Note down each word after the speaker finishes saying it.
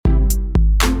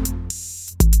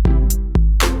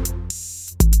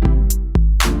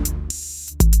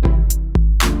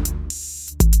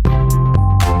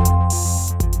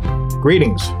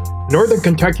Greetings. Northern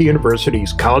Kentucky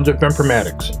University's College of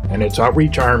Informatics and its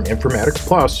outreach arm, Informatics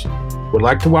Plus, would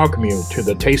like to welcome you to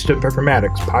the Taste of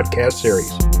Informatics podcast series.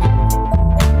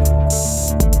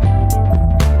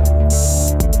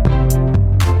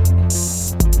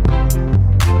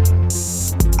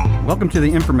 Welcome to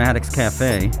the Informatics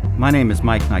Cafe. My name is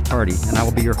Mike Nitardi, and I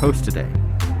will be your host today.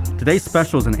 Today's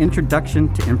special is an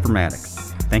introduction to informatics.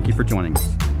 Thank you for joining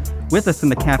us. With us in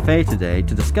the cafe today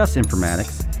to discuss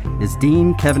informatics is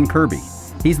Dean Kevin Kirby.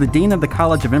 He's the Dean of the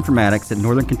College of Informatics at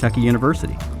Northern Kentucky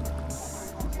University.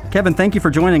 Kevin, thank you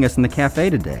for joining us in the cafe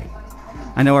today.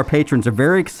 I know our patrons are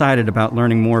very excited about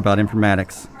learning more about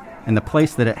informatics and the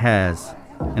place that it has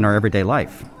in our everyday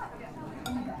life.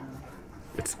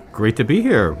 It's great to be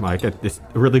here, Mike, at this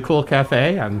really cool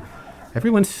cafe.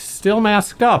 Everyone's still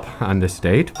masked up on this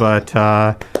date, but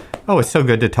it's so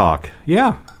good to talk.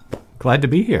 Yeah, glad to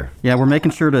be here. Yeah, we're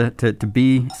making sure to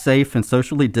be safe and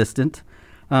socially distant.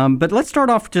 But let's start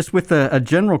off just with a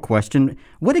general question.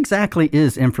 What exactly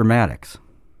is informatics?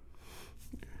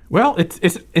 Well,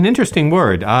 it's an interesting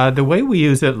word. The way we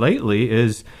use it lately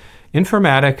is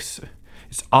informatics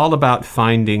is all about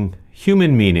finding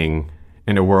human meaning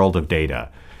in a world of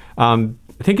data.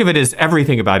 Think of it as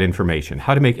everything about information,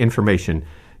 how to make information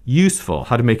useful,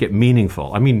 how to make it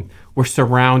meaningful. I mean, we're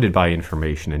surrounded by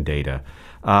information and data.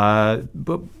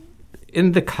 But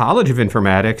in the College of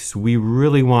Informatics, we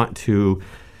really want to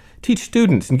teach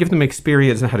students and give them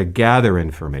experience on how to gather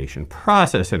information,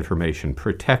 process information,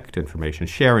 protect information,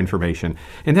 share information.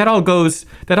 And that all goes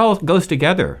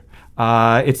together.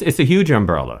 It's a huge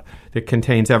umbrella that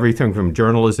contains everything from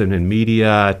journalism and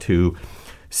media to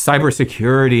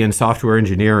cybersecurity and software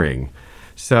engineering.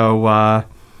 So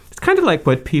it's kind of like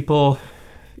what people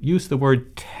use the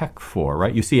word tech for,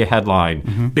 right? You see a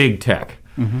headline, big tech.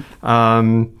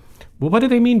 Well, what do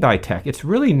they mean by tech? It's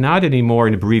really not anymore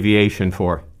an abbreviation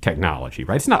for technology,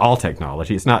 right? It's not all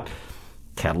technology. It's not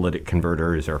catalytic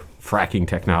converters or fracking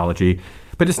technology.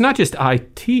 But it's not just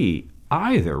IT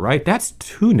either, right? That's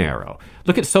too narrow.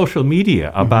 Look at social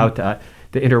media, about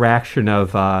the interaction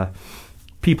of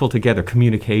people together,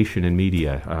 communication and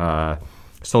media,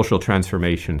 social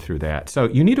transformation through that. So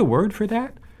you need a word for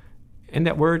that, and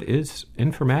that word is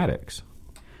informatics.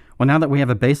 Well, now that we have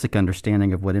a basic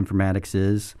understanding of what informatics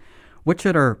is, what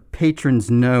should our patrons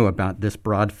know about this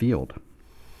broad field?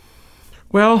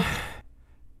 Well,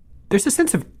 there's a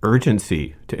sense of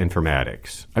urgency to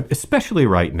informatics, especially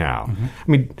right now.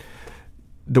 I mean,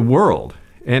 the world,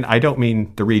 and I don't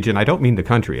mean the region, I don't mean the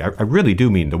country, I really do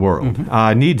mean the world,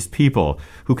 needs people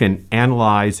who can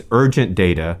analyze urgent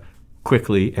data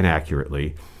quickly and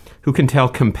accurately, who can tell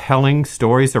compelling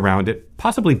stories around it,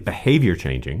 possibly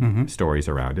behavior-changing stories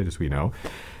around it, as we know,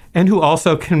 and who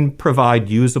also can provide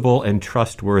usable and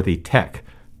trustworthy tech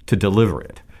to deliver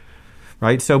it,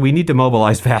 right? So we need to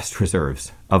mobilize vast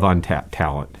reserves of untapped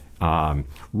talent,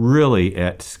 really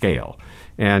at scale.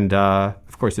 And,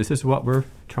 of course, this is what we're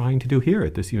trying to do here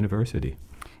at this university.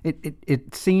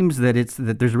 It seems that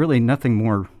there's really nothing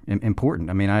more important.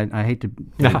 I mean, I hate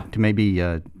to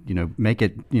maybe make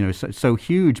it so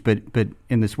huge, but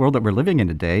in this world that we're living in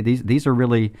today, these are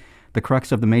really the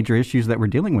crux of the major issues that we're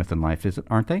dealing with in life,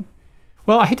 aren't they?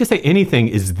 Well, I hate to say anything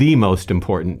is the most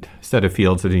important set of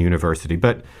fields at a university,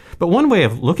 but one way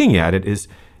of looking at it is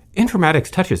informatics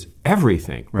touches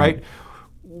everything, right?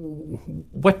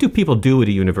 What do people do at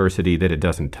a university that it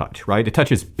doesn't touch, right? It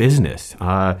touches business.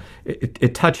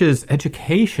 It touches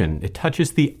education. It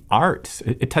touches the arts.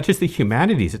 It touches the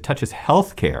humanities. It touches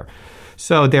healthcare.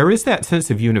 So there is that sense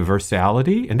of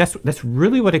universality, and that's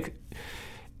really what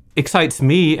excites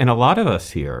me and a lot of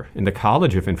us here in the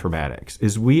College of Informatics,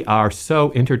 is we are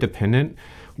so interdependent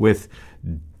with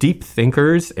deep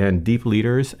thinkers and deep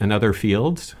leaders in other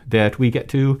fields that we get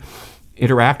to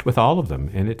interact with all of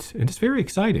them, and it's very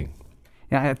exciting.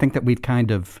 Yeah, I think that we've kind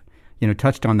of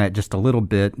touched on that just a little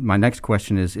bit. My next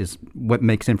question is what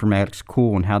makes informatics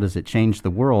cool and how does it change the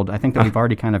world? I think that we've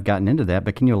already kind of gotten into that,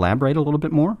 but can you elaborate a little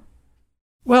bit more?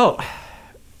 Well,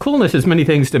 coolness is many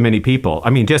things to many people. I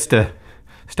mean, just to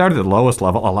start at the lowest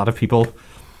level, a lot of people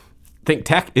think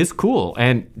tech is cool,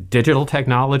 and digital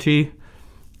technology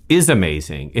is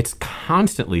amazing. It's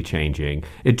constantly changing.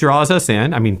 It draws us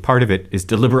in. I mean, part of it is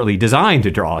deliberately designed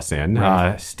to draw us in,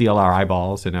 steal our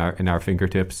eyeballs and our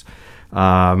fingertips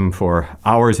for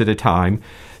hours at a time.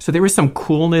 So there is some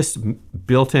coolness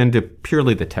built into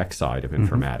purely the tech side of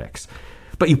informatics.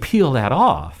 But you peel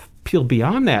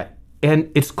beyond that,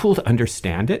 and it's cool to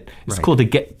understand it. It's cool to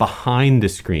get behind the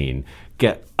screen,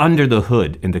 get under the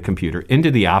hood in the computer,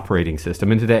 into the operating system,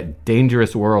 into that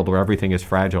dangerous world where everything is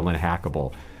fragile and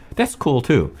hackable. That's cool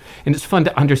too. And it's fun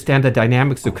to understand the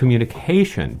dynamics of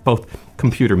communication, both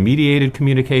computer-mediated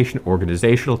communication,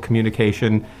 organizational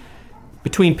communication,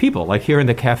 between people, like here in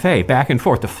the cafe, back and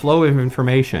forth, the flow of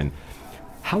information,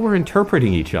 how we're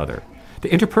interpreting each other, the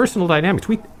interpersonal dynamics.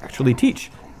 We actually teach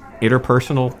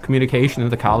interpersonal communication in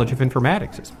the College of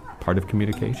Informatics. It's part of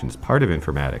communications, part of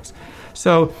informatics.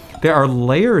 So there are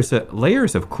layers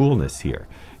of coolness here.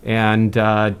 And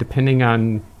depending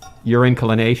on your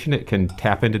inclination, it can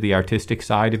tap into the artistic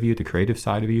side of you, the creative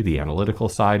side of you, the analytical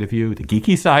side of you, the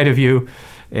geeky side of you.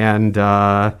 And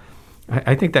I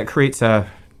think that creates a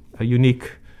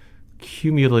unique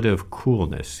cumulative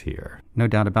coolness here. No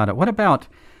doubt about it. What about,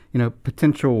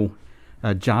 potential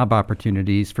job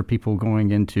opportunities for people going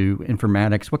into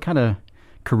informatics? What kind of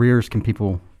careers can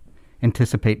people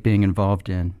anticipate being involved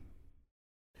in?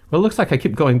 Well, it looks like I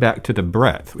keep going back to the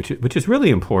breadth, which is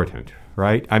really important,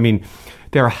 right? I mean,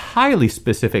 there are highly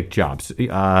specific jobs.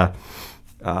 A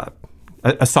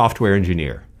software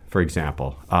engineer, for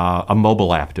example, a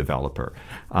mobile app developer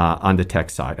on the tech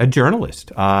side, a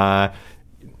journalist.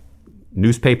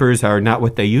 Newspapers are not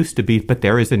what they used to be, but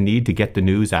there is a need to get the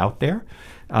news out there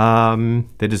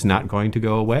that is not going to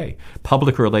go away.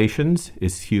 Public relations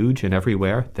is huge and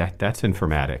everywhere. That's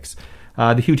informatics.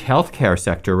 The huge healthcare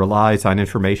sector relies on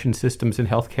information systems and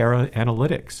healthcare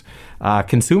analytics.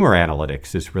 Consumer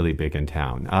analytics is really big in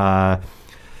town.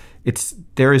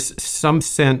 There is some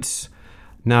sense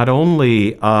not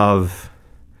only of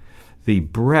the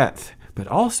breadth, but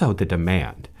also the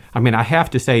demand. I mean, I have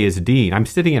to say, as dean, I'm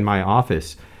sitting in my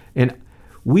office, and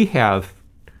we have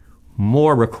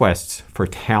more requests for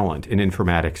talent in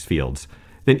informatics fields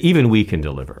than even we can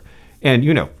deliver. And,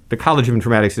 the College of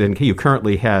Informatics at NKU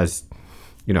currently has,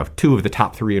 2 of the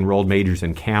top 3 enrolled majors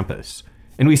in campus,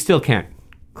 and we still can't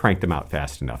crank them out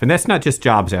fast enough. And that's not just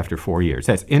jobs after 4 years.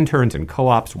 That's interns and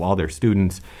co-ops while they're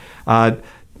students.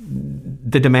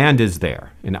 The demand is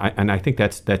there, and I think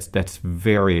that's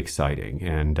very exciting.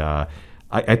 And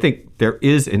I think there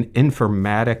is an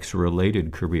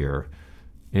informatics-related career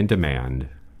in demand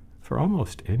for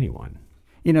almost anyone.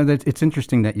 It's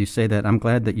interesting that you say that. I'm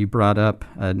glad that you brought up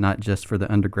not just for the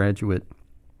undergraduate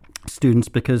students,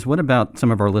 because what about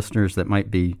some of our listeners that might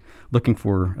be looking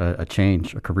for a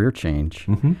career change?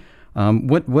 Mm-hmm.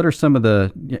 What are some of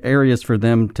the areas for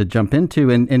them to jump into,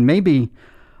 and maybe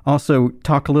also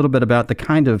talk a little bit about the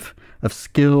kind of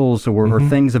skills or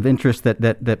things of interest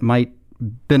that might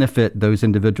benefit those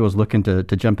individuals looking to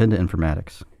jump into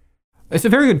informatics? It's a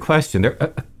very good question. There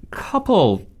are a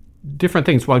couple different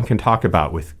things one can talk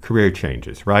about with career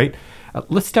changes, right?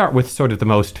 Let's start with sort of the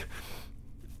most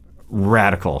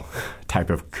radical type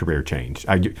of career change.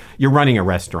 You're running a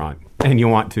restaurant and you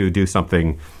want to do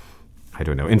something,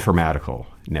 informatical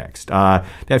next.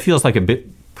 That feels like a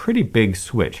pretty big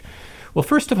switch. Well,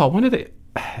 first of all, one of the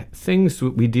things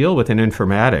we deal with in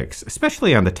informatics,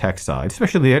 especially on the tech side,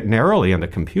 especially narrowly on the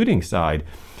computing side,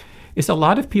 is a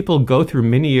lot of people go through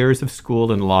many years of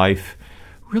school and life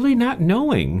really not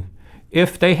knowing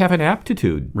if they have an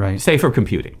aptitude, say, for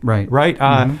computing. Right?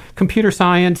 Mm-hmm. Computer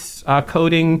science,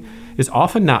 coding is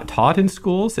often not taught in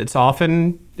schools. It's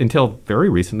often, until very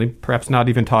recently, perhaps not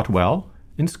even taught well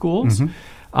in schools.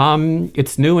 Mm-hmm.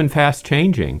 It's new and fast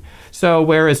changing. So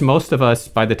whereas most of us,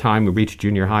 by the time we reach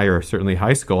junior high or certainly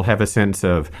high school, have a sense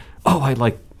of, I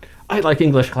like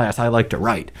English class, I like to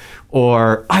write,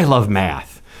 or I love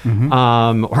math,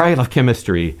 or I love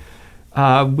chemistry,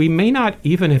 we may not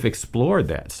even have explored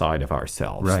that side of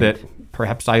ourselves, that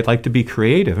perhaps I'd like to be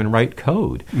creative and write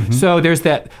code. Mm-hmm. So there's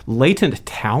that latent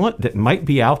talent that might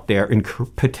be out there in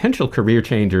potential career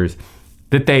changers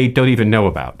that they don't even know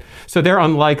about. So they're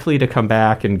unlikely to come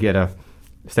back and get a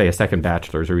second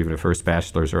bachelor's or even a first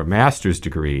bachelor's or a master's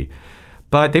degree.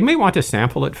 But they may want to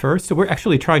sample it first. So we're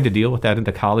actually trying to deal with that in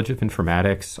the College of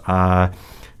Informatics.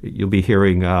 You'll be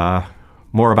hearing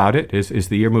more about it as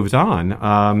the year moves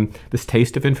on. This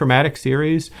Taste of Informatics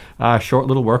series, short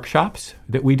little workshops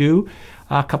that we do,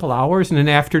 a couple hours in an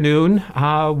afternoon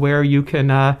where you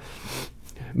can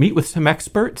meet with some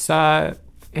experts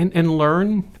and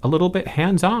learn a little bit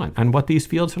hands-on on what these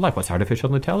fields are like. What's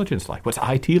artificial intelligence like? What's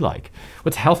IT like?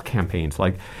 What's health campaigns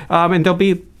like? And there'll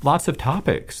be lots of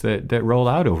topics that roll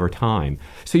out over time.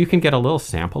 So you can get a little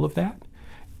sample of that.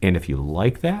 And if you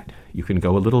like that, you can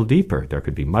go a little deeper. There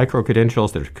could be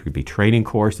micro-credentials. There could be training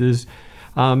courses.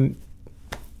 And,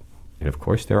 of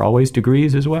course, there are always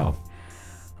degrees as well.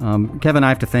 Kevin, I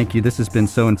have to thank you. This has been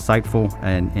so insightful.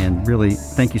 And really,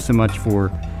 thank you so much for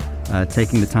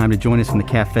taking the time to join us in the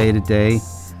cafe today,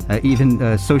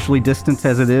 even socially distanced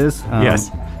as it is.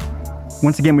 Yes.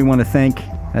 Once again, we want to thank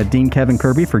Dean Kevin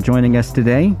Kirby for joining us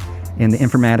today. in the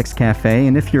Informatics Cafe.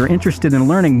 And if you're interested in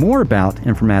learning more about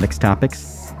informatics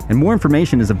topics, and more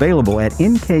information is available at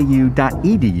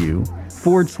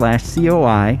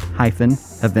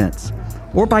nku.edu/COI-events,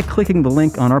 or by clicking the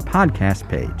link on our podcast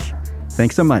page.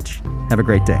 Thanks so much. Have a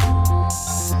great day.